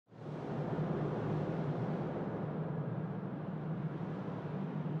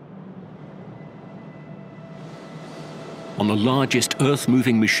on the largest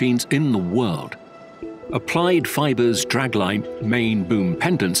earth-moving machines in the world. Applied Fiber's Dragline main boom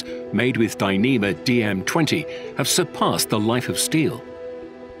pendants, made with Dyneema DM20, have surpassed the life of steel.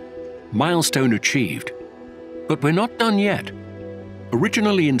 Milestone achieved. But we're not done yet.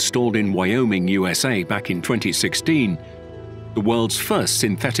 Originally installed in Wyoming, USA back in 2016, the world's first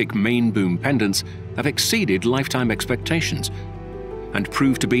synthetic main boom pendants have exceeded lifetime expectations and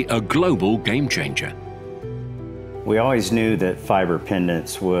proved to be a global game changer. We always knew that fiber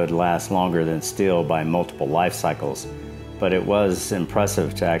pendants would last longer than steel by multiple life cycles, but it was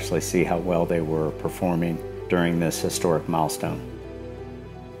impressive to actually see how well they were performing during this historic milestone.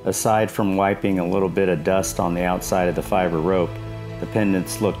 Aside from wiping a little bit of dust on the outside of the fiber rope, the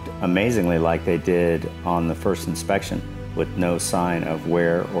pendants looked amazingly like they did on the first inspection, with no sign of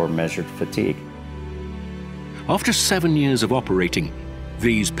wear or measured fatigue. After 7 years of operating,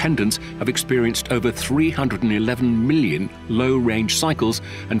 these pendants have experienced over 311 million low-range cycles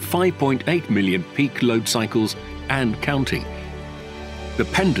and 5.8 million peak load cycles and counting. The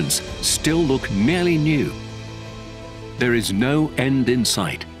pendants still look nearly new. There is no end in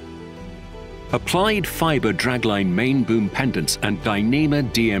sight. Applied Fiber Dragline main boom pendants and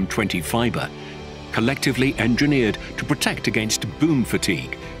Dyneema DM20 fiber, collectively engineered to protect against boom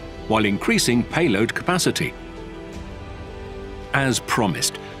fatigue while increasing payload capacity. As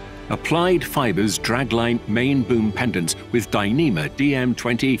promised, Applied Fiber's Dragline main boom pendants with Dyneema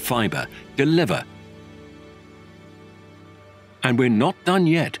DM20 fiber deliver. And we're not done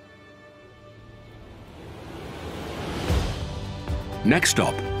yet. Next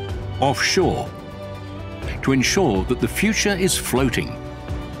stop, offshore, to ensure that the future is floating.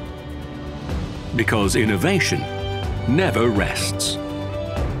 Because innovation never rests.